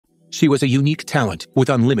She was a unique talent with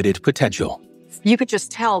unlimited potential. You could just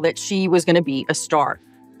tell that she was going to be a star.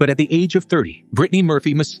 But at the age of 30, Brittany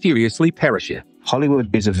Murphy mysteriously perishes.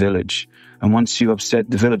 Hollywood is a village, and once you upset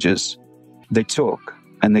the villagers, they talk,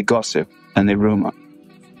 and they gossip, and they rumor.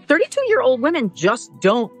 32-year-old women just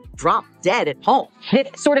don't drop dead at home.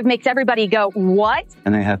 It sort of makes everybody go, what?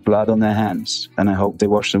 And they have blood on their hands, and I hope they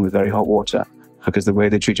wash them with very hot water, because the way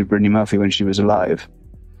they treated Brittany Murphy when she was alive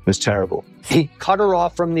was terrible. He cut her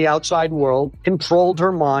off from the outside world, controlled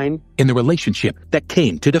her mind. In the relationship that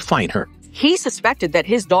came to define her. He suspected that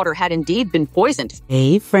his daughter had indeed been poisoned.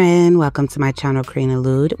 Hey friend, welcome to my channel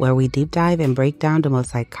KlLL, where we deep dive and break down the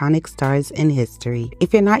most iconic stars in history.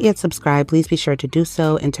 If you're not yet subscribed, please be sure to do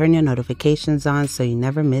so and turn your notifications on so you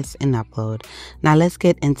never miss an upload. Now let's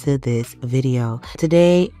get into this video.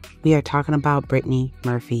 Today, we are talking about Brittany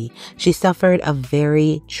Murphy. She suffered a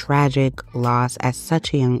very tragic loss at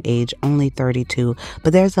such a young age, only 32,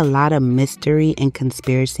 but there's a lot of mystery and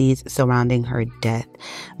conspiracies surrounding her death.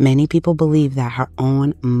 Many people believe that her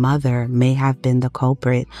own mother may have been the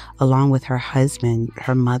culprit, along with her husband.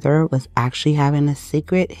 Her mother was actually having a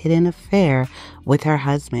secret hidden affair with her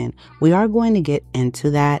husband. We are going to get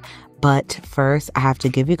into that. But first, I have to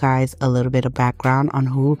give you guys a little bit of background on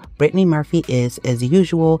who Brittany Murphy is, as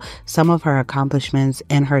usual, some of her accomplishments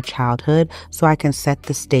in her childhood, so I can set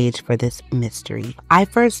the stage for this mystery. I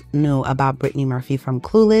first knew about Brittany Murphy from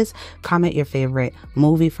KlLL. Comment your favorite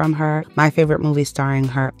movie from her. My favorite movie starring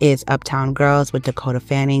her is Uptown Girls with Dakota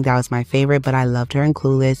Fanning. That was my favorite, but I loved her in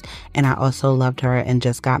KlLL, and I also loved her and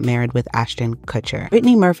Just Got Married with Ashton Kutcher.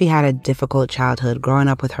 Brittany Murphy had a difficult childhood, growing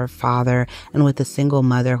up with her father and with a single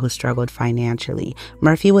mother who struggled financially.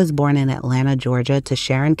 Murphy was born in Atlanta, Georgia, to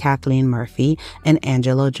Sharon Kathleen Murphy and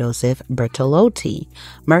Angelo Joseph Bertolotti.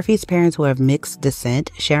 Murphy's parents were of mixed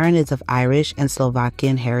descent. Sharon is of Irish and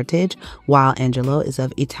Slovakian heritage, while Angelo is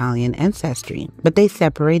of Italian ancestry. But they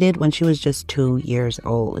separated when she was just 2 years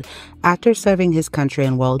old. After serving his country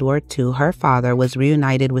in World War II, her father was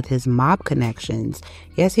reunited with his mob connections.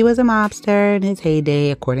 Yes, he was a mobster in his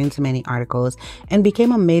heyday, according to many articles, and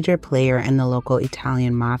became a major player in the local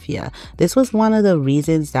Italian mafia. This was one of the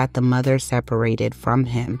reasons that the mother separated from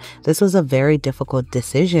him. This was a very difficult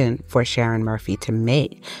decision for Sharon Murphy to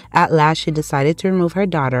make. At last, she decided to remove her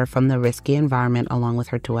daughter from the risky environment along with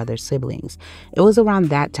her 2 other siblings. It was around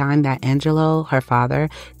that time that Angelo, her father,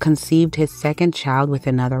 conceived his second child with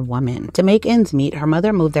another woman. To make ends meet, her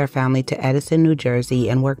mother moved their family to Edison, New Jersey,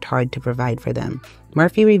 and worked hard to provide for them.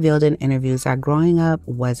 Murphy revealed in interviews that growing up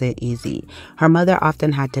wasn't easy. Her mother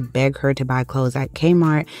often had to beg her to buy clothes at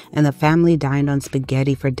Kmart, and the family dined on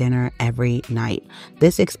spaghetti for dinner every night.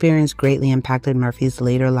 This experience greatly impacted Murphy's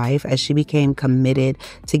later life as she became committed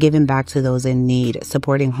to giving back to those in need,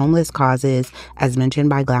 supporting homeless causes, as mentioned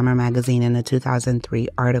by Glamour magazine in a 2003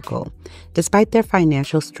 article. Despite their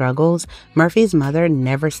financial struggles, Murphy's mother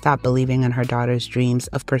never stopped believing in her daughter's dreams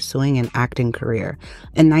of pursuing an acting career.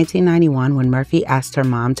 In 1991, when Murphy asked her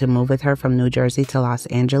mom to move with her from New Jersey to Los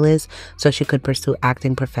Angeles so she could pursue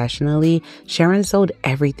acting professionally, Sharon sold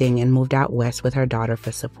everything and moved out west with her daughter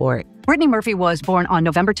for support. Brittany Murphy was born on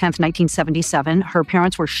November 10th, 1977. Her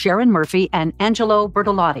parents were Sharon Murphy and Angelo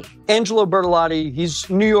Bertolotti. Angelo Bertolotti, he's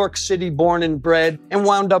New York City born and bred and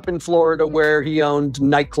wound up in Florida where he owned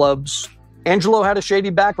nightclubs. Angelo had a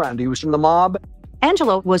shady background. He was from the mob.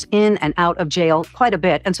 Angelo was in and out of jail quite a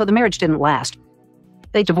bit, and so the marriage didn't last.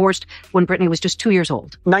 They divorced when Brittany was just 2 years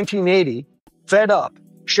old. 1980, fed up,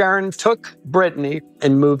 Sharon took Brittany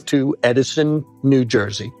and moved to Edison, New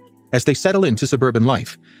Jersey. As they settle into suburban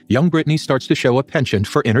life, young Brittany starts to show a penchant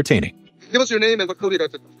for entertaining. Give us your name and what school you go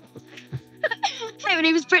to. Hi, my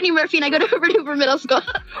name is Brittany Murphy, and I go to Herbert Hoover Middle School.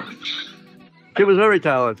 She was very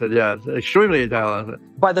talented, yes, extremely talented.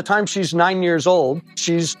 By the time she's 9 years old,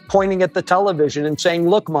 she's pointing at the television and saying,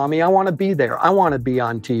 "Look, Mommy, I want to be there. I want to be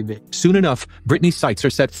on TV." Soon enough, Brittany's sights are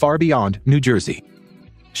set far beyond New Jersey.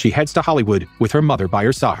 She heads to Hollywood with her mother by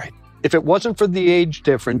her side. If it wasn't for the age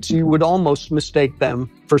difference, you would almost mistake them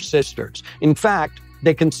for sisters. In fact,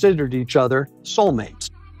 they considered each other soulmates.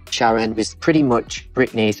 Sharon was pretty much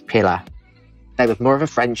Brittany's pillar. They were more of a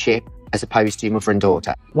friendship as opposed to mother and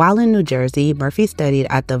daughter. While in New Jersey, Murphy studied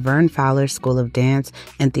at the Vern Fowler School of Dance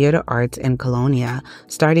and Theater Arts in Colonia.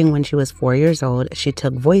 Starting when she was 4 years old, she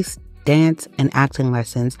took voice dance, and acting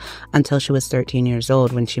lessons until she was 13 years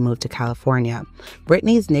old when she moved to California.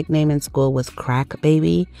 Brittany's nickname in school was Crack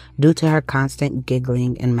Baby due to her constant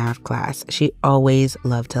giggling in math class. She always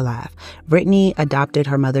loved to laugh. Brittany adopted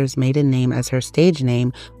her mother's maiden name as her stage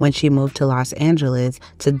name when she moved to Los Angeles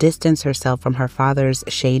to distance herself from her father's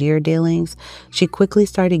shadier dealings. She quickly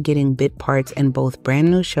started getting bit parts in both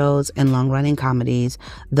brand new shows and long-running comedies,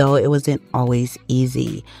 though it wasn't always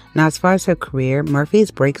easy. Now, as far as her career,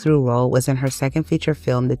 Murphy's breakthrough role was in her second feature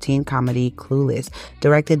film, the teen comedy Clueless,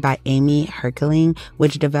 directed by Amy Heckerling,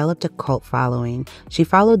 which developed a cult following. She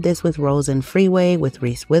followed this with roles in Freeway with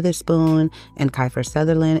Reese Witherspoon and Kiefer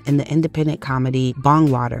Sutherland in the independent comedy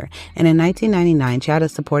Bongwater. And in 1999, she had a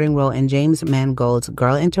supporting role in James Mangold's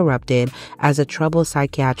Girl Interrupted as a troubled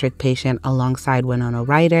psychiatric patient alongside Winona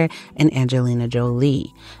Ryder and Angelina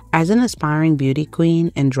Jolie. As an aspiring beauty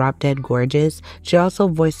queen and Drop Dead Gorgeous, she also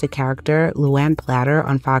voiced the character Luann Platter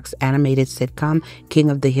on Fox animated sitcom King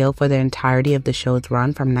of the Hill for the entirety of the show's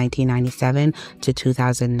run from 1997 to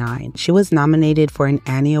 2009. She was nominated for an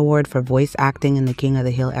Annie Award for voice acting in the King of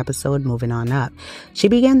the Hill episode Moving On Up. She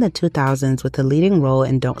began the 2000s with a leading role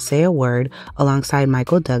in Don't Say a Word alongside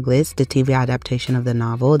Michael Douglas, the TV adaptation of the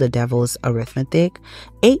novel The Devil's Arithmetic,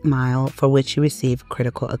 8 Mile, for which she received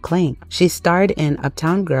critical acclaim. She starred in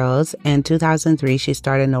Uptown Girls. In 2003, she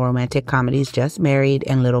starred in the romantic comedies Just Married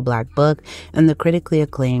and Little Black Book and the critically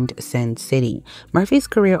acclaimed Sin City. Murphy's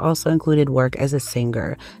career also included work as a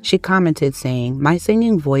singer. She commented saying, "My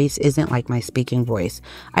singing voice isn't like my speaking voice.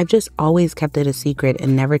 I've just always kept it a secret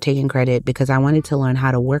and never taken credit because I wanted to learn how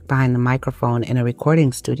to work behind the microphone in a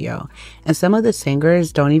recording studio. And some of the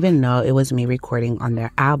singers don't even know it was me recording on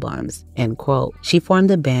their albums." End quote. She formed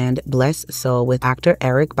the band Blessed Soul with actor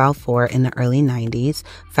Eric Balfour in the early 90s.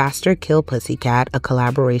 Faster Kill Pussycat, a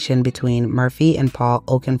collaboration between Murphy and Paul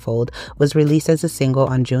Oakenfold, was released as a single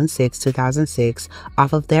on June 6, 2006,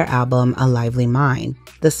 off of their album A Lively Mind.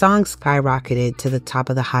 The song skyrocketed to the top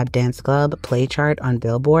of the Hot Dance Club play chart on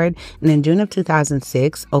Billboard, and in June of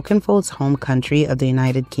 2006, Oakenfold's home country of the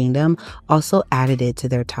United Kingdom also added it to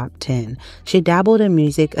their top 10. She dabbled in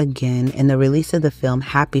music again in the release of the film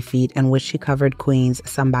Happy Feet, in which she covered Queen's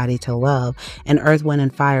Somebody to Love and Earth,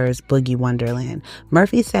 Wind & Fire's Boogie Wonderland.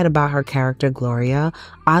 Murphy said about her character Gloria,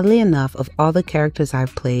 "Oddly enough, of all the characters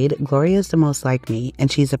I've played, Gloria is the most like me,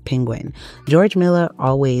 and she's a penguin. George Miller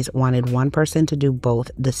always wanted one person to do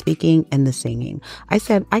both the speaking and the singing. I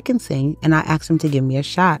said, I can sing, and I asked him to give me a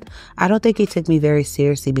shot. I don't think he took me very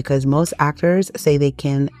seriously because most actors say they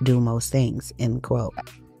can do most things." End quote.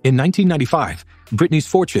 In 1995, Brittany's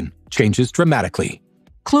fortune changes dramatically.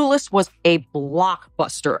 Clueless was a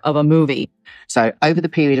blockbuster of a movie. So over the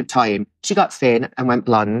period of time, she got thin and went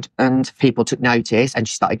blonde, and people took notice and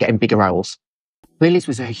she started getting bigger roles. Clueless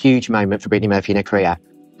was a huge moment for Brittany Murphy in her career,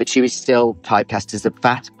 but she was still typecast as a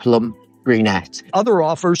fat, plump brunette. Other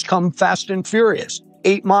offers come fast and furious.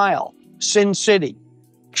 8 Mile, Sin City.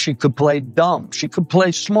 She could play dumb. She could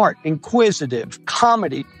play smart, inquisitive,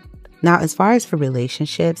 comedy. Now, as far as for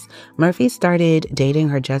relationships, Murphy started dating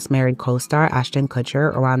her just married co-star Ashton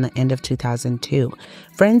Kutcher around the end of 2002.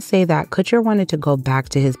 Friends say that Kutcher wanted to go back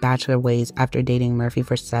to his bachelor ways after dating Murphy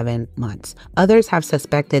for 7 months. Others have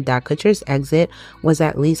suspected that Kutcher's exit was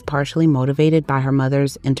at least partially motivated by her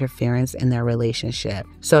mother's interference in their relationship.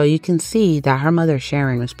 So you can see that her mother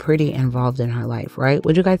Sharon was pretty involved in her life, right?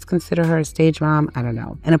 Would you guys consider her a stage mom? I don't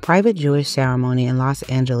know. In a private Jewish ceremony in Los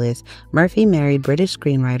Angeles, Murphy married British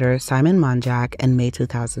screenwriter Simon Monjack in May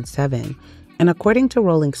 2007. And according to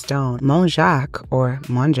Rolling Stone,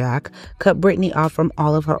 Monjack cut Brittany off from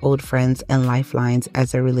all of her old friends and lifelines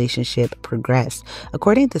as their relationship progressed.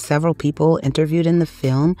 According to several people interviewed in the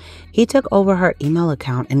film, he took over her email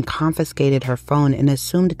account and confiscated her phone and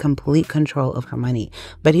assumed complete control of her money.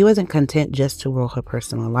 But he wasn't content just to rule her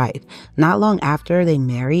personal life. Not long after they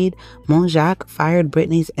married, Monjack fired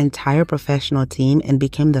Brittany's entire professional team and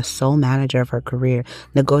became the sole manager of her career,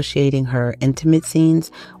 negotiating her intimate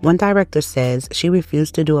scenes. One director said she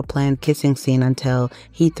refused to do a planned kissing scene until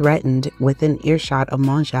he threatened within earshot of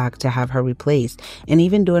Monjack to have her replaced, and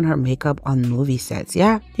even doing her makeup on movie sets.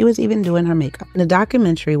 Yeah, he was even doing her makeup. In the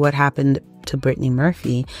documentary What Happened to Brittany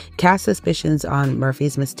Murphy cast suspicions on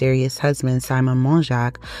Murphy's mysterious husband, Simon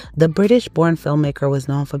Monjack. The British-born filmmaker was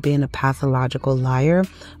known for being a pathological liar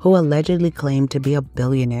who allegedly claimed to be a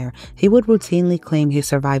billionaire. He would routinely claim he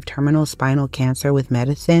survived terminal spinal cancer with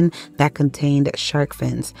medicine that contained shark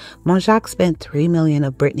fins. Monjack spent $3 million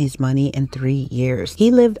of Brittany's money in 3 years. He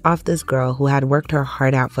lived off this girl who had worked her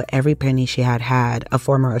heart out for every penny she had, a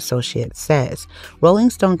former associate says. Rolling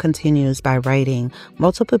Stone continues by writing,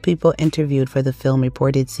 multiple people interviewed interviewed for the film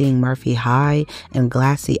reported seeing Murphy high and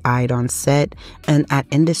glassy-eyed on set and at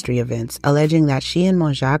industry events, alleging that she and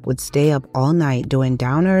Monjack would stay up all night doing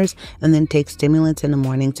downers and then take stimulants in the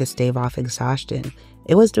morning to stave off exhaustion.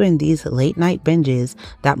 It was during these late-night binges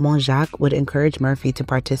that Monjack would encourage Murphy to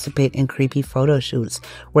participate in creepy photo shoots,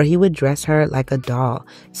 where he would dress her like a doll,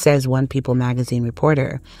 says one People magazine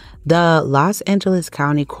reporter. The Los Angeles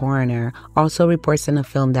County coroner also reports in the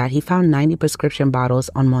film that he found 90 prescription bottles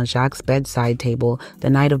on Monjack's bedside table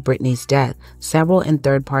the night of Brittany's death, several in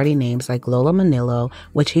third-party names like Lola Manillo,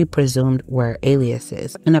 which he presumed were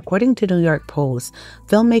aliases. And according to New York Post,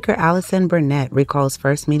 filmmaker Allison Burnett recalls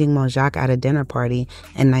first meeting Monjack at a dinner party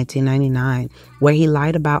in 1999, where he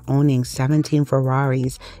lied about owning 17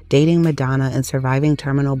 Ferraris, dating Madonna, and surviving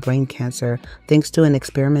terminal brain cancer thanks to an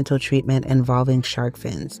experimental treatment involving shark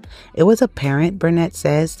fins. It was apparent, Burnett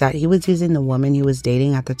says, that he was using the woman he was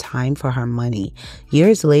dating at the time for her money.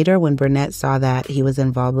 Years later, when Burnett saw that he was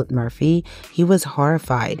involved with Murphy, he was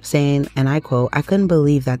horrified, saying, and I quote, "I couldn't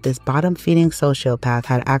believe that this bottom-feeding sociopath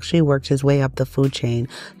had actually worked his way up the food chain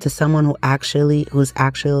to someone who's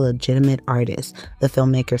actually a legitimate artist," the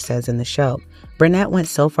filmmaker says in the show. Burnett went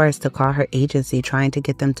so far as to call her agency trying to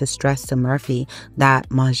get them to stress to Murphy that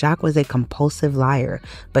Monjack was a compulsive liar.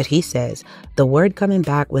 But he says the word coming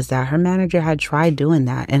back was that her manager had tried doing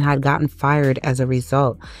that and had gotten fired as a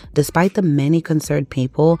result. Despite the many concerned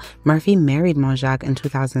people, Murphy married Monjack in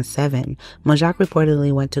 2007. Monjack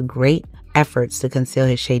reportedly went to great efforts to conceal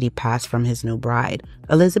his shady past from his new bride.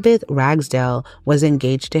 Elizabeth Ragsdale was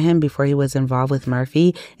engaged to him before he was involved with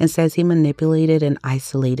Murphy and says he manipulated and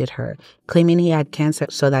isolated her, claiming he had cancer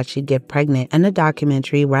so that she'd get pregnant. In the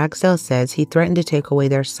documentary, Ragsdale says he threatened to take away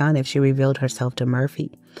their son if she revealed herself to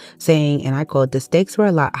Murphy, saying, and I quote, "The stakes were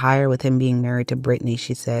a lot higher with him being married to Brittany,"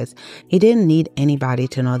 she says. "He didn't need anybody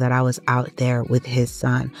to know that I was out there with his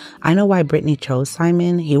son. I know why Brittany chose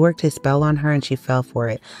Simon. He worked his spell on her and she fell for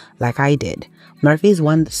it, like I did." Murphy's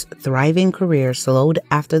once thriving career slowed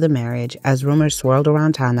after the marriage as rumors swirled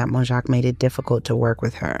around town that Monjack made it difficult to work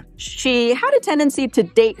with her. She had a tendency to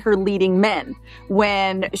date her leading men.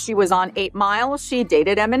 When she was on 8 Mile, she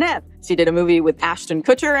dated Eminem. She did a movie with Ashton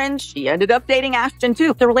Kutcher, and she ended up dating Ashton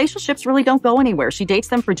too. The relationships really don't go anywhere. She dates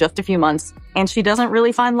them for just a few months, and she doesn't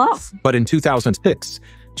really find love. But in 2006,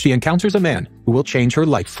 she encounters a man who will change her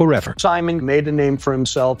life forever. Simon made a name for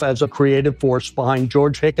himself as a creative force behind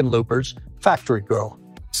George Hickenlooper's Factory Girl.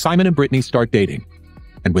 Simon and Brittany start dating,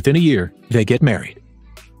 and within a year, they get married.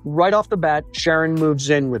 Right off the bat, Sharon moves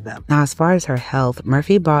in with them. Now, as far as her health,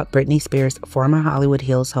 Murphy bought Britney Spears' former Hollywood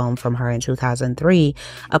Hills home from her in 2003,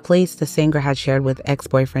 a place the singer had shared with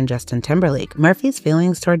ex-boyfriend Justin Timberlake. Murphy's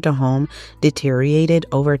feelings toward the home deteriorated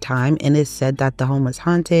over time, and it's said that the home was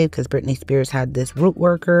haunted because Britney Spears had this root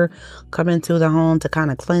worker come into the home to kind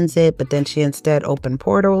of cleanse it, but then she instead opened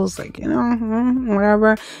portals, like,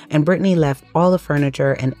 whatever. And Britney left all the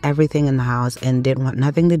furniture and everything in the house and didn't want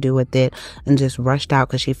nothing to do with it and just rushed out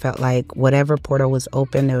because she felt like whatever portal was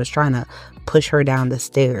open, it was trying to push her down the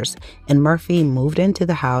stairs. And Murphy moved into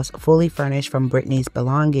the house fully furnished from Britney's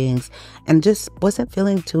belongings and just wasn't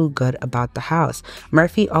feeling too good about the house.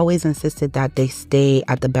 Murphy always insisted that they stay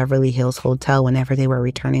at the Beverly Hills Hotel whenever they were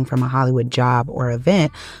returning from a Hollywood job or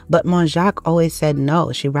event, but Monjack always said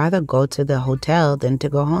no, she'd rather go to the hotel than to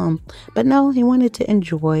go home. But no, he wanted to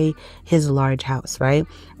enjoy his large house, right?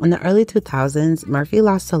 In the early 2000s, Murphy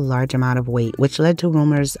lost a large amount of weight, which led to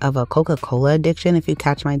rumors of a Coca-Cola addiction, if you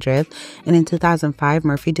catch my drift. And in 2005,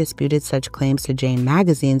 Murphy disputed such claims to Jane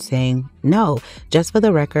magazine, saying, "No, just for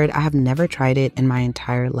the record, I have never tried it in my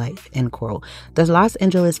entire life," end quote. The Los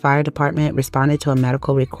Angeles Fire Department responded to a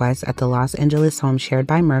medical request at the Los Angeles home shared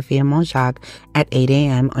by Murphy and Monjack at 8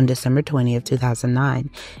 a.m. on December 20th, 2009.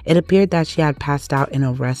 It appeared that she had passed out in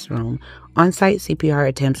a restroom. On-site CPR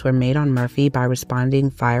attempts were made on Murphy by responding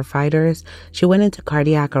firefighters. She went into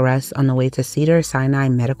cardiac arrest on the way to Cedars-Sinai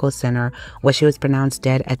Medical Center, where she was pronounced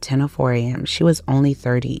dead at 10:04 a.m. She was only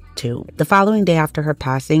 32. The following day after her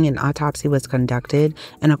passing, an autopsy was conducted,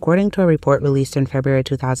 and according to a report released in February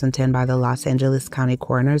 2010 by the Los Angeles County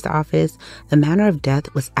Coroner's Office, the manner of death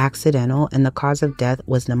was accidental and the cause of death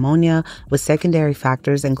was pneumonia with secondary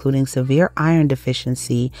factors including severe iron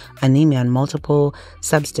deficiency, anemia, and multiple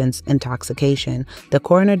substance intoxication. The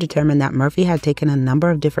coroner determined that Murphy had taken a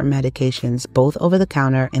number of different medications, both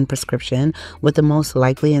over-the-counter and prescription, with the most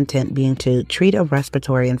likely intent being to treat a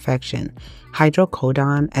respiratory infection.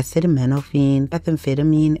 Hydrocodone, acetaminophen,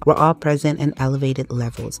 methamphetamine were all present in elevated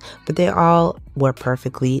levels, but they all were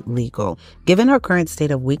perfectly legal. Given her current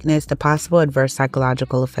state of weakness, the possible adverse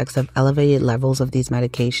psychological effects of elevated levels of these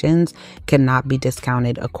medications cannot be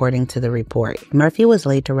discounted, according to the report. Murphy was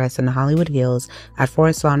laid to rest in the Hollywood Hills at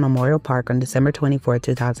Forest Lawn Memorial Park on December 24,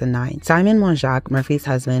 2009. Simon Monjack, Murphy's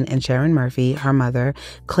husband, and Sharon Murphy, her mother,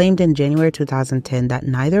 claimed in January 2010 that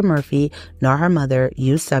neither Murphy nor her mother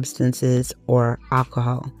used substances or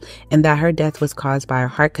alcohol, and that her death was caused by a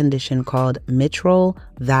heart condition called mitral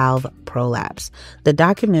valve prolapse. The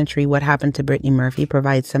documentary, What Happened to Brittany Murphy,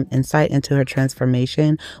 provides some insight into her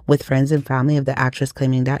transformation, with friends and family of the actress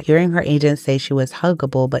claiming that hearing her agent say she was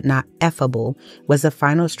huggable but not effable was the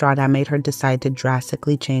final straw that made her decide to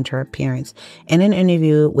drastically change her appearance. In an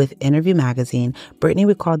interview with Interview magazine, Brittany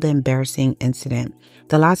recalled the embarrassing incident.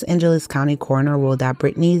 The Los Angeles County coroner ruled that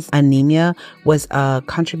Brittany's anemia was a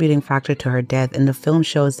contributing factor to her death, and the film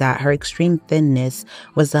shows that her extreme thinness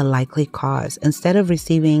was the likely cause. Instead of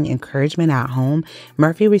receiving encouragement at home,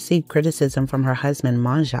 Murphy received criticism from her husband,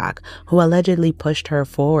 Monjack, who allegedly pushed her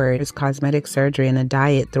forward his cosmetic surgery and a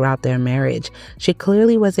diet throughout their marriage. She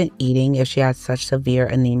clearly wasn't eating if she had such severe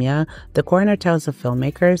anemia. The coroner tells the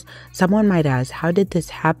filmmakers, "Someone might ask, how did this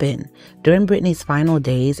happen?" During Brittany's final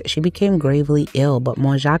days, she became gravely ill, but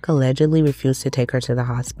Monjack allegedly refused to take her to the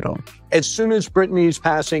hospital. As soon as Brittany's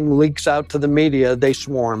passing leaks out to the media, they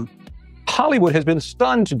swarm. Hollywood has been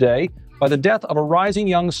stunned today by the death of a rising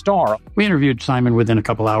young star. We interviewed Simon within a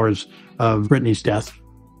couple hours of Brittany's death.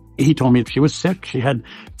 He told me she was sick. She had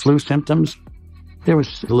flu symptoms. There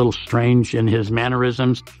was a little strange in his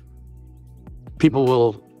mannerisms. People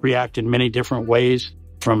will react in many different ways,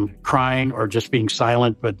 from crying or just being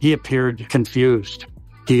silent, but he appeared confused.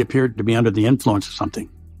 He appeared to be under the influence of something.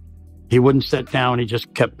 He wouldn't sit down. He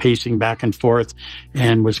just kept pacing back and forth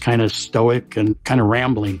and was kind of stoic and kind of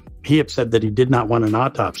rambling. He had said that he did not want an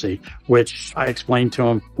autopsy, which I explained to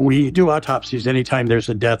him. We do autopsies anytime there's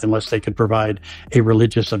a death unless they could provide a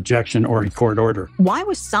religious objection or a court order. Why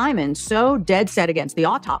was Simon so dead set against the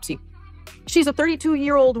autopsy? She's a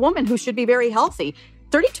 32-year-old woman who should be very healthy.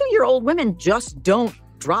 32-year-old women just don't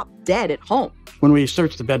drop dead at home. When we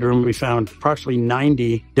searched the bedroom, we found approximately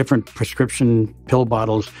 90 different prescription pill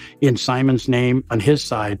bottles in Simon's name on his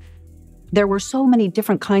side. There were so many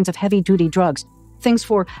different kinds of heavy-duty drugs, things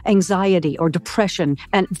for anxiety or depression,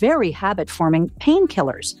 and very habit-forming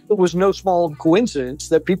painkillers. It was no small coincidence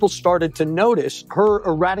that people started to notice her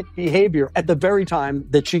erratic behavior at the very time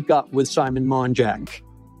that she got with Simon Monjack.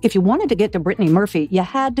 If you wanted to get to Brittany Murphy, you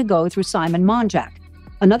had to go through Simon Monjack.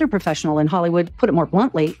 Another professional in Hollywood put it more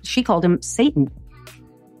bluntly. She called him Satan.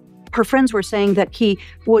 Her friends were saying that he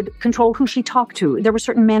would control who she talked to. There were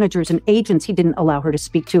certain managers and agents he didn't allow her to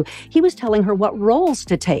speak to. He was telling her what roles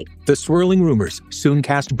to take. The swirling rumors soon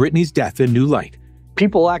cast Brittany's death in new light.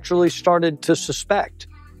 People actually started to suspect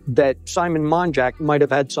that Simon Monjack might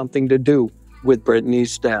have had something to do with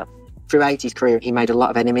Brittany's death. Throughout his career, he made a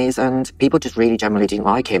lot of enemies, and people just really generally didn't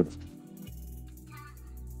like him.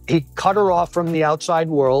 He cut her off from the outside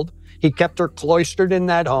world. He kept her cloistered in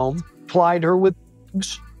that home, plied her with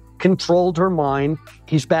drugs, controlled her mind.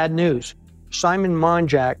 He's bad news. Simon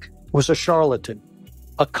Monjack was a charlatan,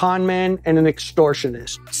 a con man, and an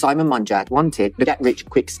extortionist. Simon Monjack wanted the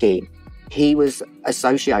get-rich-quick scheme. He was a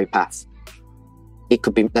sociopath. It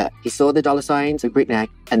could be that he saw the dollar signs of Brittany,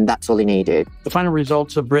 and that's all he needed. The final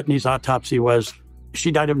results of Brittany's autopsy was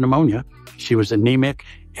she died of pneumonia. She was anemic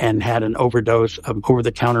and had an overdose of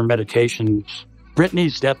over-the-counter medications.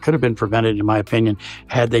 Brittany's death could have been prevented, in my opinion,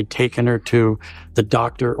 had they taken her to the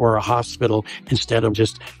doctor or a hospital instead of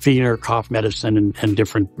just feeding her cough medicine and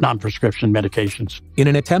different non-prescription medications. In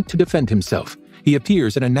an attempt to defend himself, he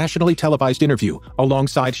appears in a nationally televised interview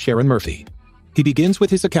alongside Sharon Murphy. He begins with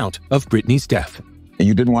his account of Brittany's death.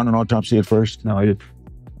 You didn't want an autopsy at first? No, I did.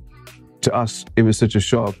 To us, it was such a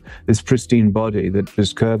shock. This pristine body that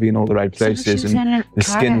was curvy in all the right places and the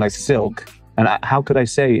skin like silk. And how could I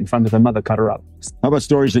say in front of her mother, cut her up? How about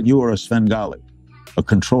stories that you are a Svengali, a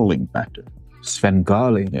controlling factor?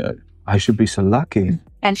 Svengali? Yeah. I should be so lucky.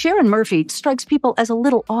 And Sharon Murphy strikes people as a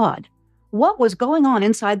little odd. What was going on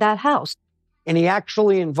inside that house? And he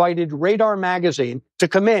actually invited Radar magazine to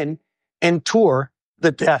come in and tour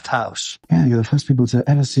the death house. Yeah, you're the first people to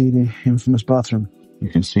ever see the infamous bathroom. You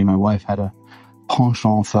can see my wife had a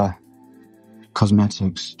penchant for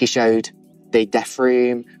cosmetics. He showed the death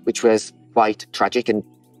room, which was quite tragic and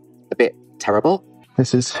a bit terrible.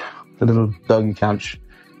 This is the little doggy couch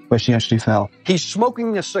where she actually fell. He's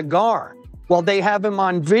smoking a cigar while they have him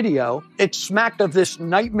on video. It smacked of this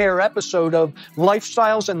nightmare episode of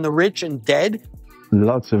Lifestyles and the Rich and Dead.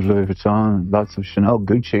 Lots of Louis Vuitton, lots of Chanel,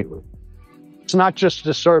 Gucci. It's not just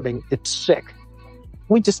disturbing, it's sick.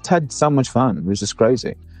 We just had so much fun. It was just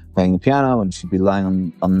crazy. Playing the piano, and she'd be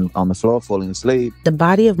lying on the floor, falling asleep. The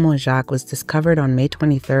body of Monjak was discovered on May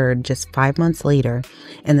 23rd, just 5 months later,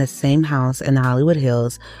 in the same house in the Hollywood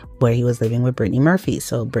Hills where he was living with Brittany Murphy,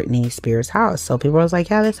 so Britney Spears' house. So people was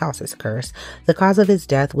like, yeah, this house is cursed. The cause of his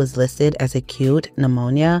death was listed as acute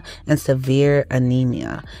pneumonia and severe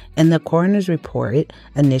anemia. In the coroner's report,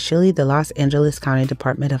 initially, the Los Angeles County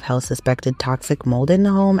Department of Health suspected toxic mold in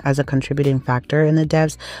the home as a contributing factor in the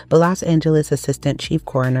deaths, but Los Angeles Assistant Chief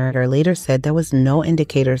Coroner later said there was no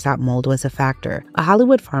indicators that mold was a factor. A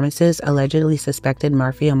Hollywood pharmacist allegedly suspected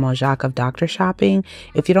Murphy and Monjak of doctor shopping.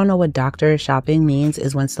 If you don't know what doctor shopping means,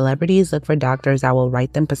 is when celebrities look for doctors that will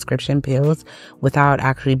write them prescription pills without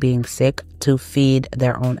actually being sick to feed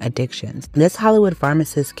their own addictions. This Hollywood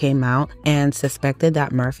pharmacist came out and suspected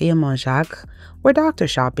that Murphy and Monjak were doctor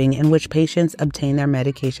shopping, in which patients obtain their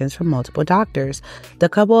medications from multiple doctors. The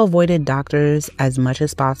couple avoided doctors as much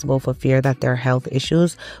as possible for fear that their health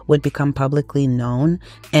issues would become publicly known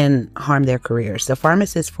and harm their careers. The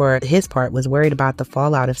pharmacist, for his part, was worried about the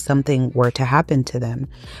fallout if something were to happen to them.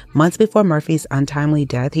 Months before Murphy's untimely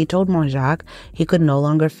death, he told Monjak he could no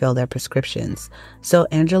longer fill their prescriptions. So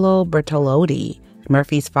Angelo Bertolotti,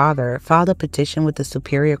 Murphy's father, filed a petition with the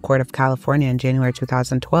Superior Court of California in January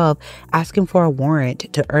 2012, asking for a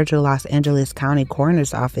warrant to urge the Los Angeles County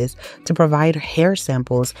Coroner's Office to provide hair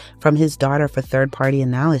samples from his daughter for third-party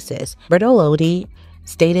analysis. Bertolotti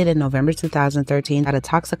stated in November 2013 that a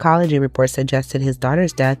toxicology report suggested his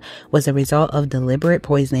daughter's death was a result of deliberate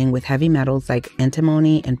poisoning with heavy metals like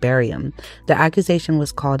antimony and barium. The accusation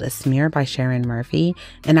was called a smear by Sharon Murphy,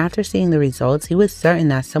 and after seeing the results, he was certain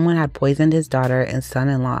that someone had poisoned his daughter and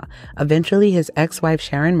son-in-law. Eventually, his ex-wife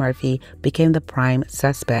Sharon Murphy became the prime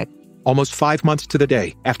suspect. Almost 5 months to the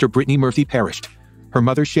day after Brittany Murphy perished, her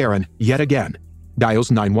mother Sharon, yet again, dials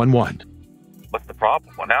 911. What's the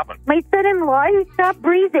problem? What happened? My son-in-law, he stopped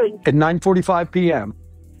breathing. At 9:45 p.m.,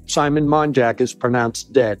 Simon Monjak is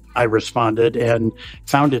pronounced dead. I responded and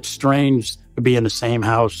found it strange to be in the same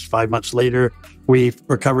house 5 months later. We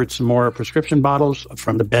recovered some more prescription bottles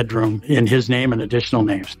from the bedroom in his name and additional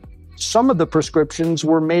names. Some of the prescriptions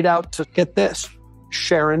were made out to, get this,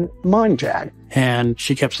 Sharon Monjak. And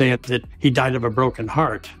she kept saying that he died of a broken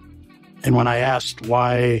heart. And when I asked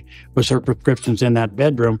why was her prescriptions in that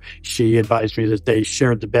bedroom, she advised me that they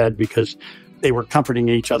shared the bed because they were comforting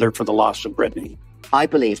each other for the loss of Brittany. I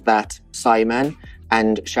believe that Simon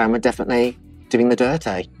and Sharon were definitely doing the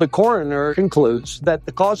dirty. The coroner concludes that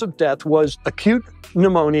the cause of death was acute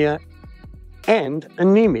pneumonia and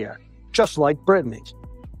anemia, just like Brittany's.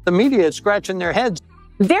 The media is scratching their heads.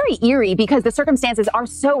 Very eerie because the circumstances are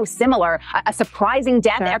so similar. A surprising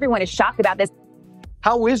death. Everyone is shocked about this.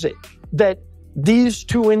 How is it that these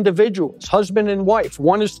two individuals, husband and wife,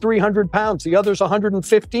 one is 300 pounds, the other's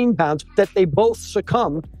 115 pounds, that they both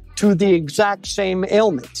succumb to the exact same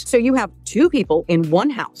ailments? So you have two people in one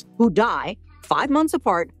house who die 5 months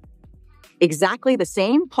apart, exactly the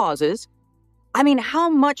same causes. I mean, how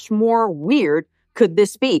much more weird could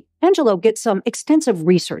this be? Angelo gets some extensive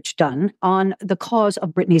research done on the cause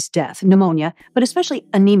of Brittany's death, pneumonia, but especially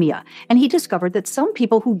anemia. And he discovered that some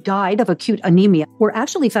people who died of acute anemia were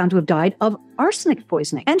actually found to have died of arsenic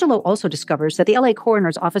poisoning. Angelo also discovers that the LA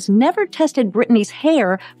coroner's office never tested Brittany's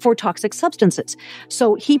hair for toxic substances.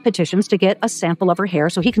 So he petitions to get a sample of her hair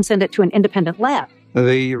so he can send it to an independent lab.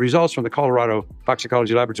 The results from the Colorado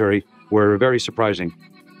Toxicology Laboratory were very surprising.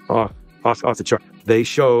 Off the chart. They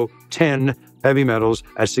show 10 heavy metals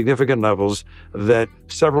at significant levels that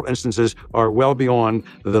several instances are well beyond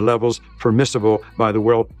the levels permissible by the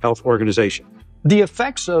World Health Organization. The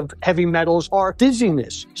effects of heavy metals are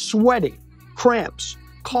dizziness, sweating, cramps,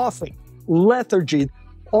 coughing, lethargy,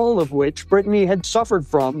 all of which Brittany had suffered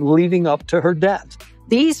from leading up to her death.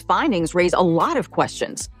 These findings raise a lot of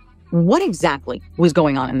questions. What exactly was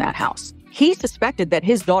going on in that house? He suspected that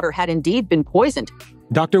his daughter had indeed been poisoned.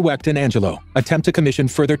 Dr. Wecht and Angelo attempt to commission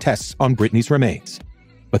further tests on Brittany's remains,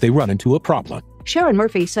 but they run into a problem. Sharon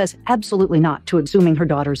Murphy says absolutely not to exhuming her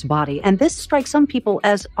daughter's body, and this strikes some people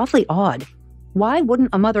as awfully odd. Why wouldn't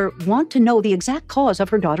a mother want to know the exact cause of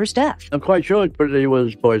her daughter's death? I'm quite sure Brittany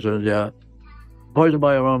was poisoned, yeah. Poisoned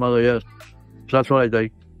by her own mother, yes. So that's what I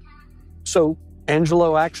think. So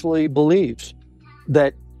Angelo actually believes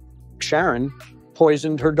that Sharon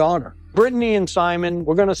poisoned her daughter. Brittany and Simon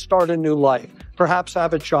were going to start a new life, perhaps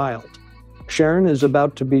have a child. Sharon is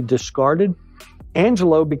about to be discarded.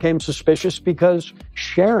 Angelo became suspicious because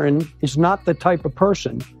Sharon is not the type of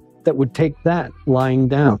person that would take that lying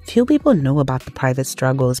down. Few people knew about the private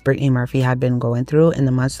struggles Brittany Murphy had been going through in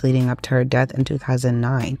the months leading up to her death in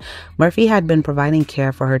 2009. Murphy had been providing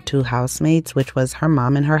care for her two housemates, which was her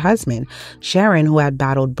mom and her husband. Sharon, who had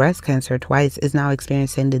battled breast cancer twice, is now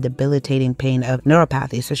experiencing the debilitating pain of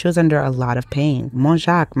neuropathy, so she was under a lot of pain.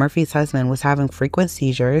 Monjak, Murphy's husband, was having frequent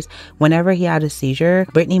seizures. Whenever he had a seizure,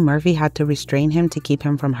 Brittany Murphy had to restrain him to keep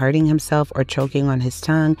him from hurting himself or choking on his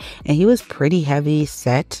tongue, and he was pretty heavy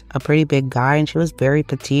set, a pretty big guy, and she was very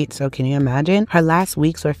petite, so can you imagine? Her last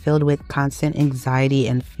weeks were filled with constant anxiety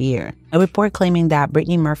and fear. A report claiming that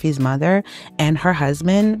Brittany Murphy's mother and her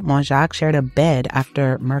husband, Monjak, shared a bed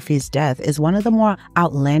after Murphy's death is one of the more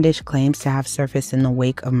outlandish claims to have surfaced in the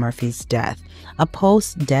wake of Murphy's death. A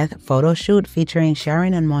post-death photo shoot featuring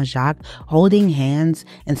Sharon and Monjak holding hands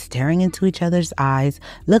and staring into each other's eyes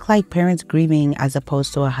looked like parents grieving as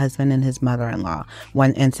opposed to a husband and his mother-in-law,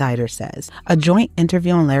 one insider says. A joint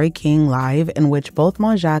interview on Larry King Live in which both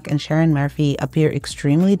Monjak and Sharon Murphy appear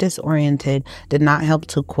extremely disoriented did not help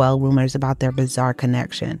to quell rumors about their bizarre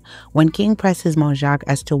connection. When King presses Monjak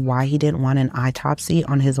as to why he didn't want an autopsy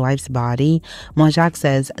on his wife's body, Monjak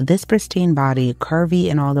says, "This pristine body, curvy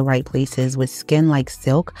in all the right places with skin like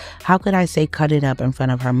silk, how could I say cut it up in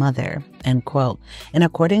front of her mother?" End quote. And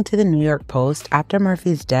according to the New York Post, after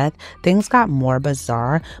Murphy's death, things got more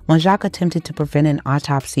bizarre. Monjak attempted to prevent an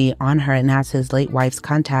autopsy on her and asked his late wife's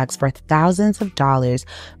contacts for thousands of dollars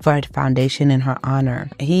for a foundation in her honor.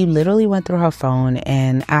 He literally went through her phone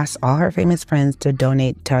and asked all her famous friends to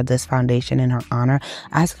donate to this foundation in her honor,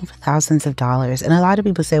 asking for thousands of dollars. And a lot of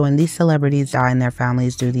people say when these celebrities die and their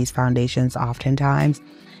families do these foundations, oftentimes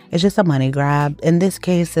it's just a money grab. In this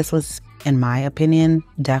case, this was, in my opinion,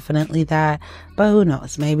 definitely that. But who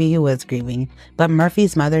knows? Maybe he was grieving. But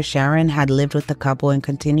Murphy's mother, Sharon, had lived with the couple and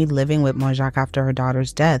continued living with Monjak after her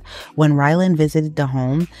daughter's death. When Rylan visited the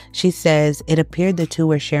home, she says it appeared the two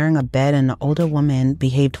were sharing a bed and the older woman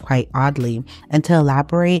behaved quite oddly. And to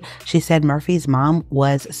elaborate, she said Murphy's mom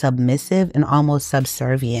was submissive and almost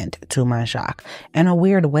subservient to Monjak in a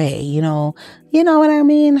weird way, you know what I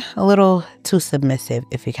mean? A little too submissive,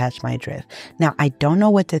 if you catch my drift. Now, I don't know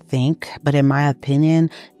what to think, but in my opinion,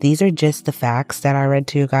 these are just the facts that I read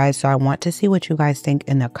to you guys. So I want to see what you guys think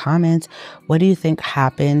in the comments. What do you think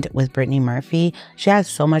happened with Brittany Murphy? She has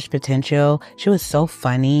so much potential. She was so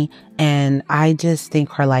funny. And I just think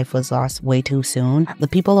her life was lost way too soon. The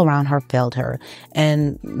people around her failed her.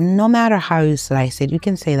 And no matter how you slice it, you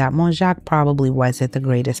can say that Monjak probably wasn't the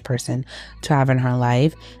greatest person to have in her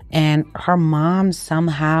life. And her mom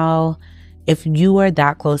somehow, if you were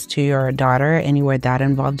that close to your daughter and you were that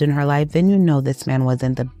involved in her life, then you know this man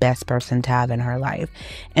wasn't the best person to have in her life.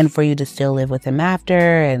 And for you to still live with him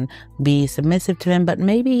after and be submissive to him, but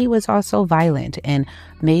maybe he was also violent and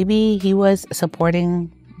maybe he was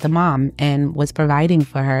supporting the mom and was providing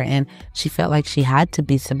for her, and she felt like she had to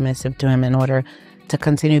be submissive to him in order to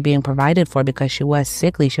continue being provided for because she was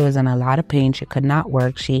sickly. She was in a lot of pain. She could not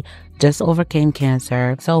work. She just overcame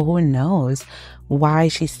cancer. So who knows why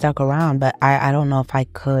she stuck around? But I don't know if I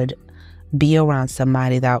could be around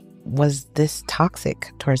somebody that was this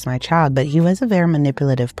toxic towards my child. But he was a very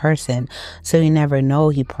manipulative person, so you never know.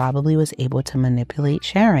 He probably was able to manipulate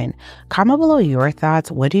Sharon. Comment below your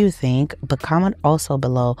thoughts. What do you think? But comment also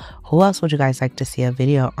below, who else would you guys like to see a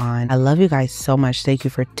video on? I love you guys so much. Thank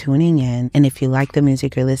you for tuning in. And if you like the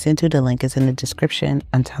music you're listening to, the link is in the description.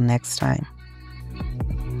 Until next time.